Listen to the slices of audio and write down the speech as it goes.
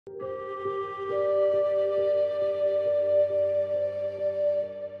Hello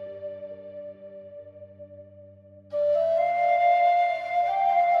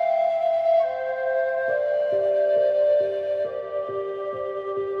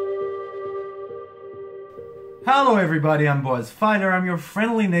everybody, I'm Boaz Fyler. I'm your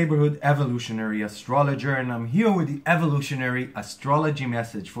friendly neighborhood evolutionary astrologer, and I'm here with the evolutionary astrology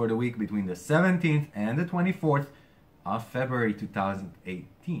message for the week between the 17th and the 24th of February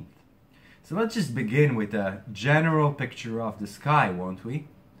 2018. So let's just begin with a general picture of the sky, won't we?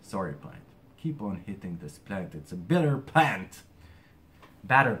 Sorry, plant. Keep on hitting this plant. It's a bitter plant.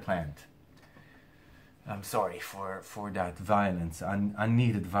 Batter plant. I'm sorry for that violence,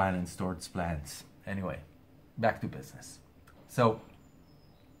 unneeded violence towards plants. Anyway. Back to business. So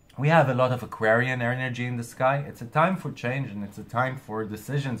we have a lot of Aquarian energy in the sky. It's a time for change, and it's a time for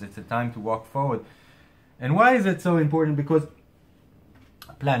decisions. It's a time to walk forward. And why is it so important? Because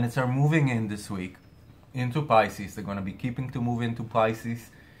planets are moving in this week into Pisces. They're going to be keeping to move into Pisces.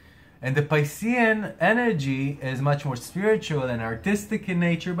 And the Piscean energy is much more spiritual and artistic in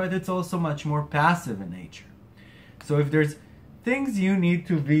nature, but it's also much more passive in nature. So if there's things you need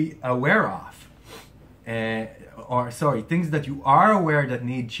to be aware of, things that you are aware that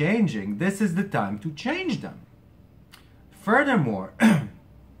need changing, this is the time to change them. Furthermore,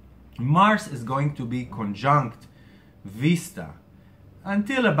 Mars is going to be conjunct Vesta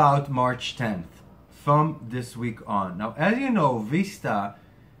until about March 10th from this week on. Now, as you know, Vesta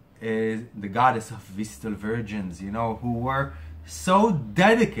is the goddess of Vestal virgins, who were so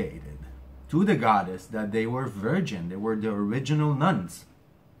dedicated to the goddess that they were virgin. They were the original nuns.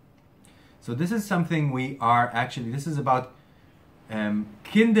 So this is something this is about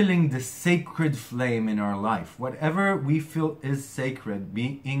kindling the sacred flame in our life. Whatever we feel is sacred,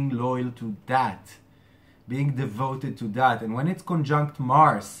 being loyal to that, being devoted to that. And when it's conjunct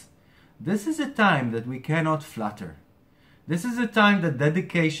Mars, this is a time that we cannot flutter. This is a time that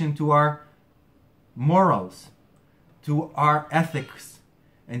dedication to our morals, to our ethics,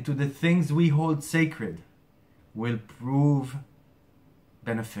 and to the things we hold sacred will prove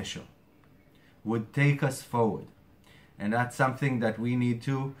beneficial, would take us forward. And that's something that we need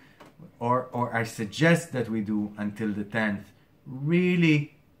to, or I suggest that we do until the 10th.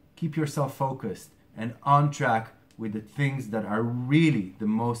 Really keep yourself focused and on track with the things that are really the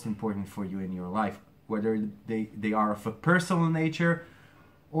most important for you in your life, whether they are of a personal nature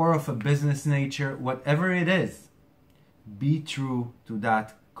or of a business nature. Whatever it is, be true to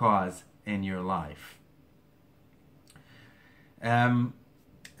that cause in your life.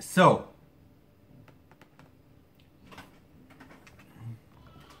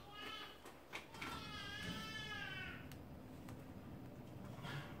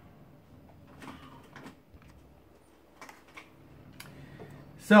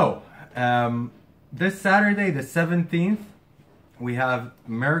 So, this Saturday, the 17th, we have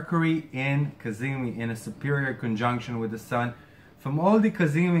Mercury in cazimi, in a superior conjunction with the Sun. From all the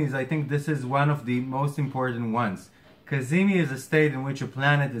cazimis, I think this is one of the most important ones. Cazimi is a state in which a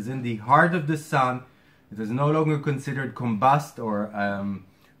planet is in the heart of the Sun. It is no longer considered combust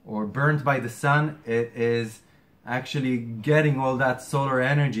or burnt by the Sun. It is actually getting all that solar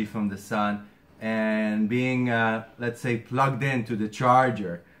energy from the Sun and being, let's say, plugged into the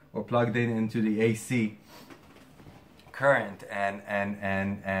charger or plugged into the AC current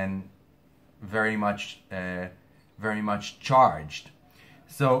and very much charged.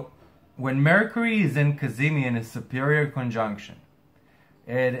 So when Mercury is in cazimi in a superior conjunction,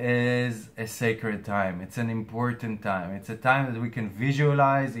 it is a sacred time. It's an important time. It's a time that we can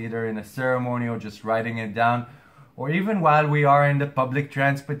visualize either in a ceremony or just writing it down, or even while we are in the public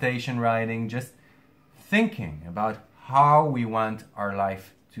transportation riding, just thinking about how we want our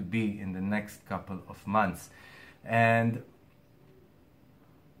life to be in the next couple of months. And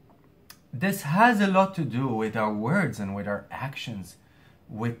this has a lot to do with our words and with our actions,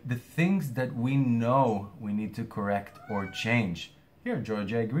 with the things that we know we need to correct or change. Here,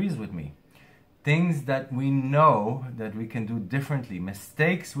 Georgia agrees with me. Things that we know that we can do differently,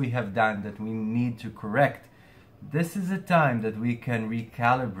 mistakes we have done that we need to correct. This is a time that we can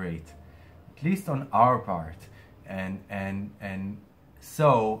recalibrate, at least on our part, and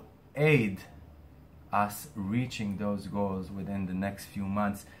so aid us reaching those goals within the next few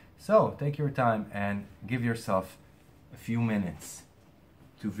months. So take your time and give yourself a few minutes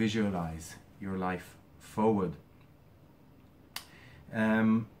to visualize your life forward.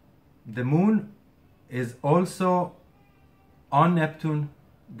 The moon is also on Neptune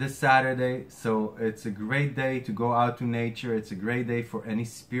this Saturday, so it's a great day to go out to nature. It's a great day for any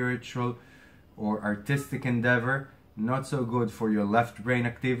spiritual or artistic endeavor. not so good for your left brain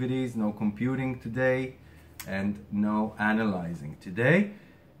activities. No computing today and no analyzing today.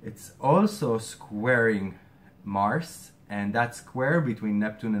 It's also squaring Mars, and that square between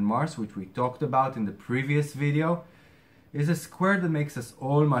Neptune and Mars, which we talked about in the previous video, is a square that makes us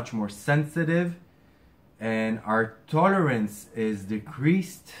all much more sensitive, and our tolerance is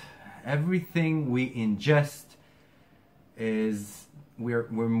decreased. Everything we ingest is we're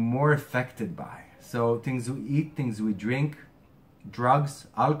more affected by. So things we eat, things we drink, drugs,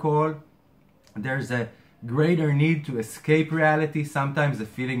 alcohol, there's a greater need to escape reality, sometimes a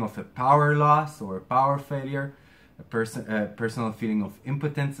feeling of a power loss or a power failure, a personal feeling of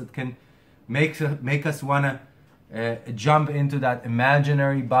impotence that can make us want to jump into that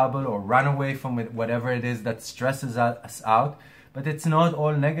imaginary bubble or run away from it, whatever it is that stresses us out. But it's not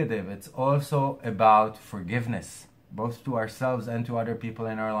all negative. It's also about forgiveness, both to ourselves and to other people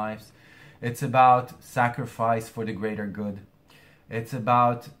in our lives. It's about sacrifice for the greater good. It's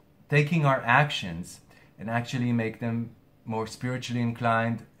about taking our actions and actually make them more spiritually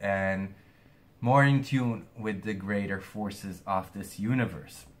inclined and more in tune with the greater forces of this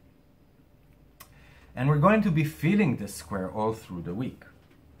universe. And we're going to be feeling this square all through the week.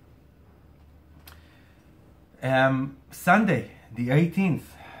 Sunday, the 18th,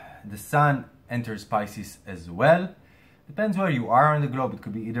 the Sun enters Pisces as well. Depends where you are on the globe. It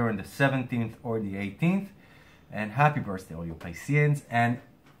could be either on the 17th or the 18th. And happy birthday, all you Pisceans. And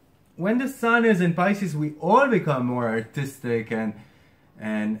when the Sun is in Pisces, we all become more artistic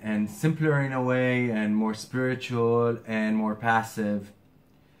and simpler in a way, and more spiritual and more passive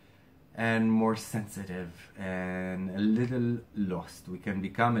and more sensitive and a little lost. We can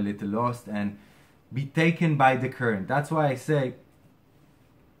become a little lost and be taken by the current. That's why I say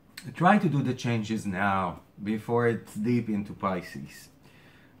try to do the changes now before it's deep into Pisces.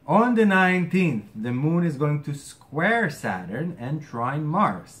 On the 19th, the Moon is going to square Saturn and trine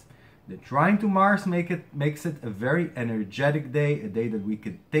Mars. The trine to Mars makes it a very energetic day, a day that we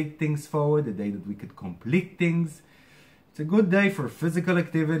could take things forward, a day that we could complete things. It's a good day for physical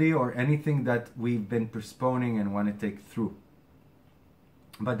activity or anything that we've been postponing and want to take through.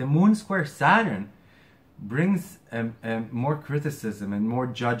 But the Moon square Saturn brings more criticism and more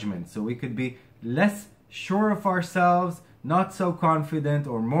judgment. So we could be less sure of ourselves, not so confident,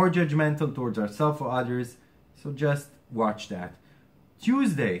 or more judgmental towards ourselves or others. So just watch that.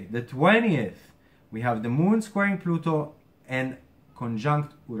 Tuesday, the 20th, we have the Moon squaring Pluto and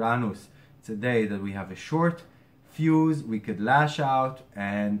conjunct Uranus. It's a day that we have a short fuse, we could lash out,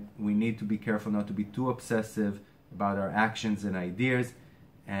 and we need to be careful not to be too obsessive about our actions and ideas,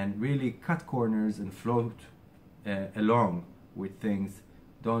 and really cut corners and float along with things.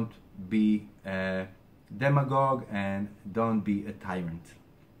 Don't be a demagogue and don't be a tyrant.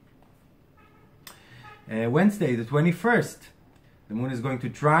 Wednesday, the 21st, the Moon is going to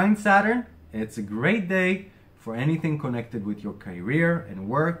trine Saturn. It's a great day for anything connected with your career and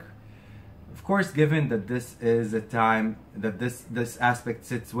work. Of course, given that this is a time that this aspect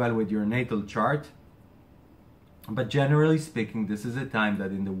sits well with your natal chart. But generally speaking, this is a time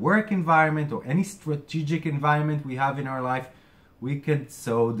that in the work environment or any strategic environment we have in our life, we can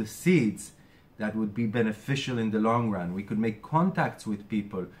sow the seeds that would be beneficial in the long run. We could make contacts with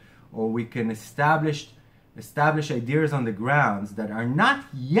people, or we can establish ideas on the grounds that are not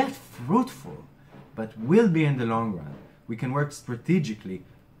yet fruitful, but will be in the long run. We can work strategically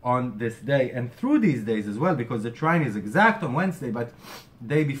on this day and through these days as well, because the trine is exact on Wednesday, but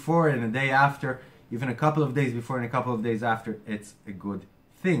day before and the day after, even a couple of days before and a couple of days after, it's a good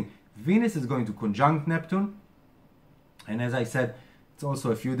thing. Venus is going to conjunct Neptune, and as I said, it's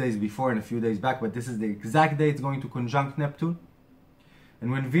also a few days before and a few days back, but this is the exact day it's going to conjunct Neptune.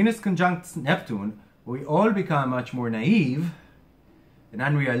 And when Venus conjuncts Neptune, we all become much more naive and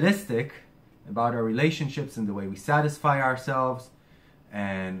unrealistic about our relationships and the way we satisfy ourselves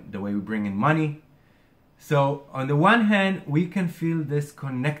and the way we bring in money. So on the one hand, we can feel this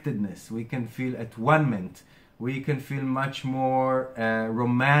connectedness, we can feel at-one-ment, we can feel much more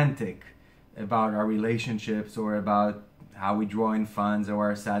romantic about our relationships or about how we draw in funds or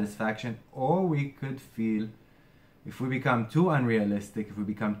our satisfaction. Or we could feel, if we become too unrealistic, if we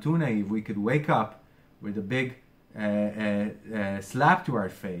become too naive, we could wake up with a big slap to our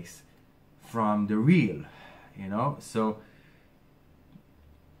face from the real, you know. So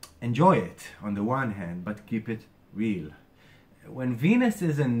enjoy it on the one hand, but keep it real. When Venus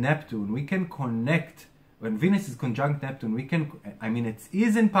is in Neptune, we can connect. When Venus is conjunct Neptune, we can, it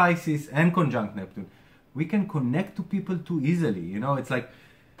is in Pisces and conjunct Neptune. We can connect to people too easily. You know, it's like,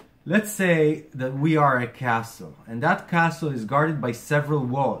 let's say that we are a castle, and that castle is guarded by several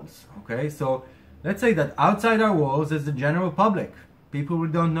walls, okay? So Let's say that outside our walls is the general public, people we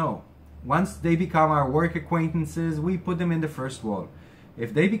don't know. Once they become our work acquaintances, we put them in the first wall.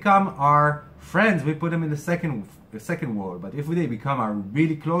 If they become our friends, we put them in the second wall. But if they become our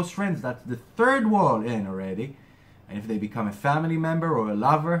really close friends, that's the third wall in already. And if they become a family member or a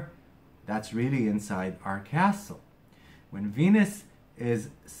lover, that's really inside our castle. When Venus is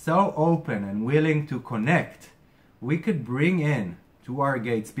so open and willing to connect, we could bring in to our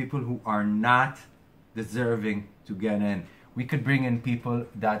gates people who are not deserving to get in. We could bring in people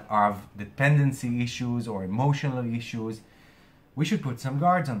that have dependency issues or emotional issues. We should put some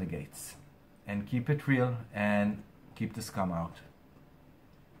guards on the gates and keep it real and keep the scum out.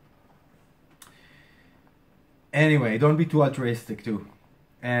 Anyway, don't be too altruistic too.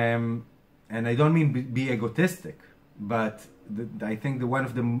 And I don't mean be egotistic, but I think one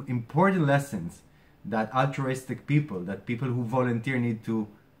of the important lessons that altruistic people, that people who volunteer need to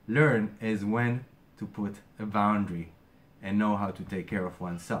learn is when to put a boundary and know how to take care of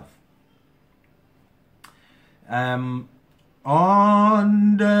oneself. On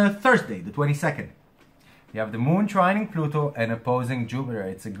the Thursday, the 22nd, you have the moon trining Pluto and opposing Jupiter.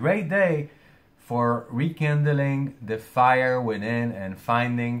 It's a great day for rekindling the fire within and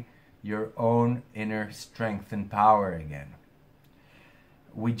finding your own inner strength and power again.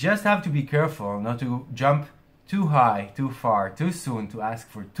 We just have to be careful not to jump too high, too far, too soon, to ask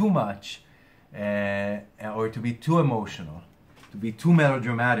for too much, or to be too emotional, to be too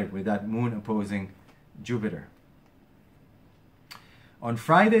melodramatic with that moon opposing Jupiter. On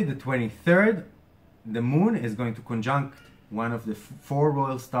Friday the 23rd, the moon is going to conjunct one of the four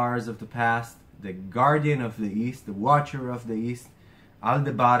royal stars of the past, the guardian of the east, the watcher of the east,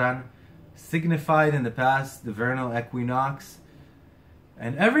 Aldebaran, signified in the past the vernal equinox.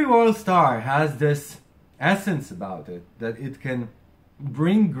 And every royal star has this essence about it, that it can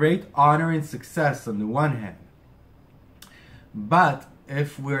bring great honor and success on the one hand. But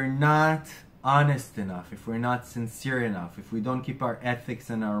if we're not honest enough, if we're not sincere enough, if we don't keep our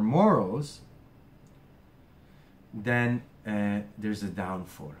ethics and our morals, then there's a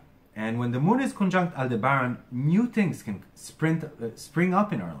downfall. And when the moon is conjunct Aldebaran, new things can spring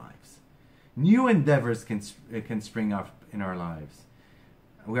up in our lives. New endeavors can spring up in our lives.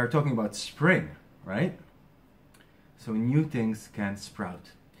 We are talking about spring, right? So new things can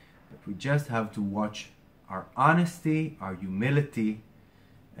sprout. But we just have to watch our honesty, our humility,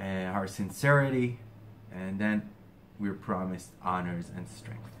 our sincerity, and then we're promised honors and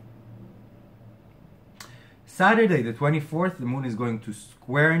strength. Saturday, the 24th, the moon is going to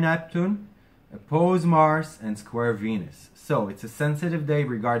square Neptune, oppose Mars, and square Venus. So it's a sensitive day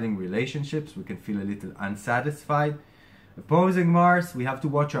regarding relationships. We can feel a little unsatisfied. Opposing Mars, we have to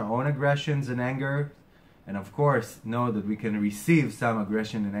watch our own aggressions and anger. And of course, know that we can receive some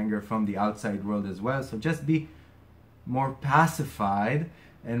aggression and anger from the outside world as well. So just be more pacified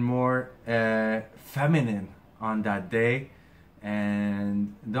and more feminine on that day.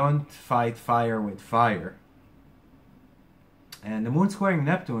 And don't fight fire with fire. And the moon squaring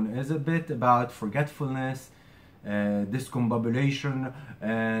Neptune is a bit about forgetfulness, discombobulation,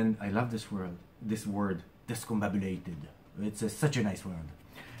 and I love this word, discombobulated. It's such a nice word.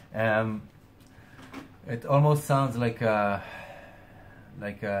 It almost sounds like a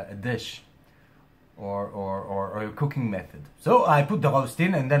dish or a cooking method. So I put the roast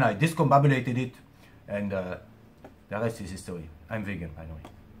in and then I discombobulated it, and the rest is history. I'm vegan, by the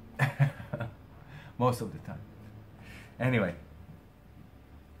way. Most of the time. Anyway.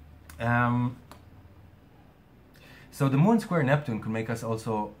 So the moon square Neptune can make us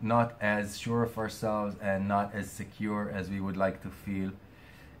also not as sure of ourselves and not as secure as we would like to feel.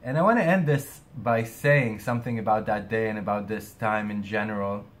 And I want to end this by saying something about that day and about this time in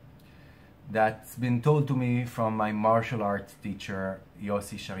general that's been told to me from my martial arts teacher,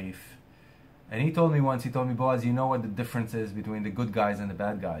 Yossi Sharif. And he told me once, Boaz, you know what the difference is between the good guys and the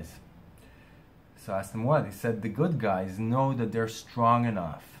bad guys? So I asked him what? He said the good guys know that they're strong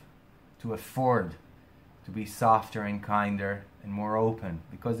enough to afford to be softer and kinder and more open,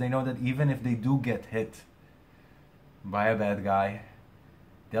 because they know that even if they do get hit by a bad guy,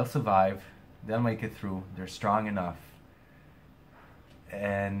 they'll survive, they'll make it through, they're strong enough.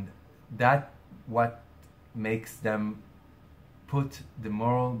 And that's what makes them put the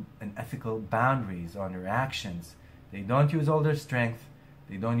moral and ethical boundaries on their actions. They don't use all their strength,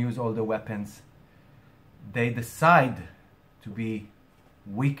 they don't use all the weapons. They decide to be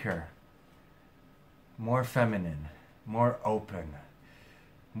weaker, more feminine, more open,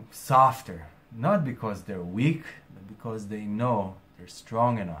 softer. Not because they're weak, but because they know they're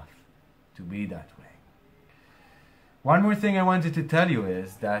strong enough to be that way. One more thing I wanted to tell you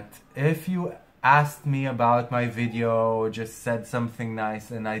is that if you asked me about my video, just said something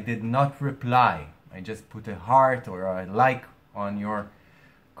nice, and I did not reply. I just put a heart or a like on your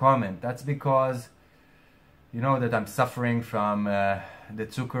comment. That's because you know that I'm suffering from the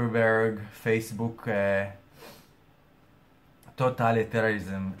Zuckerberg Facebook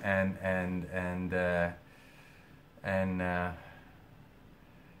totalitarianism and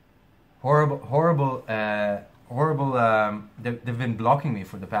horrible. They've been blocking me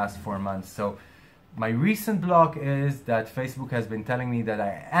for the past 4 months. So my recent block is that Facebook has been telling me that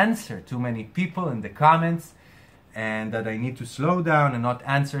I answer too many people in the comments, and that I need to slow down and not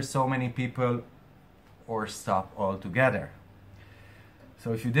answer so many people, or stop altogether.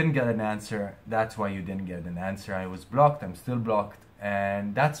 So if you didn't get an answer, that's why you didn't get an answer. I was blocked, I'm still blocked,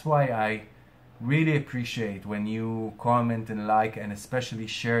 and that's why I really appreciate when you comment and like and especially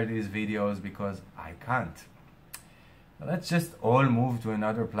share these videos, because I can't. Let's just all move to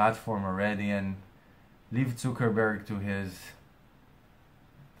another platform already and leave Zuckerberg to his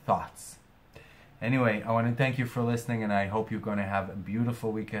thoughts. Anyway, I want to thank you for listening, and I hope you're going to have a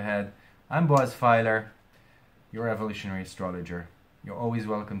beautiful week ahead. I'm Boaz Fyler, your evolutionary astrologer. You're always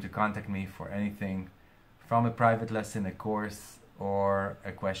welcome to contact me for anything from a private lesson, a course, or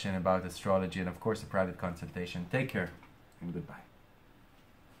a question about astrology, and of course a private consultation. Take care and goodbye.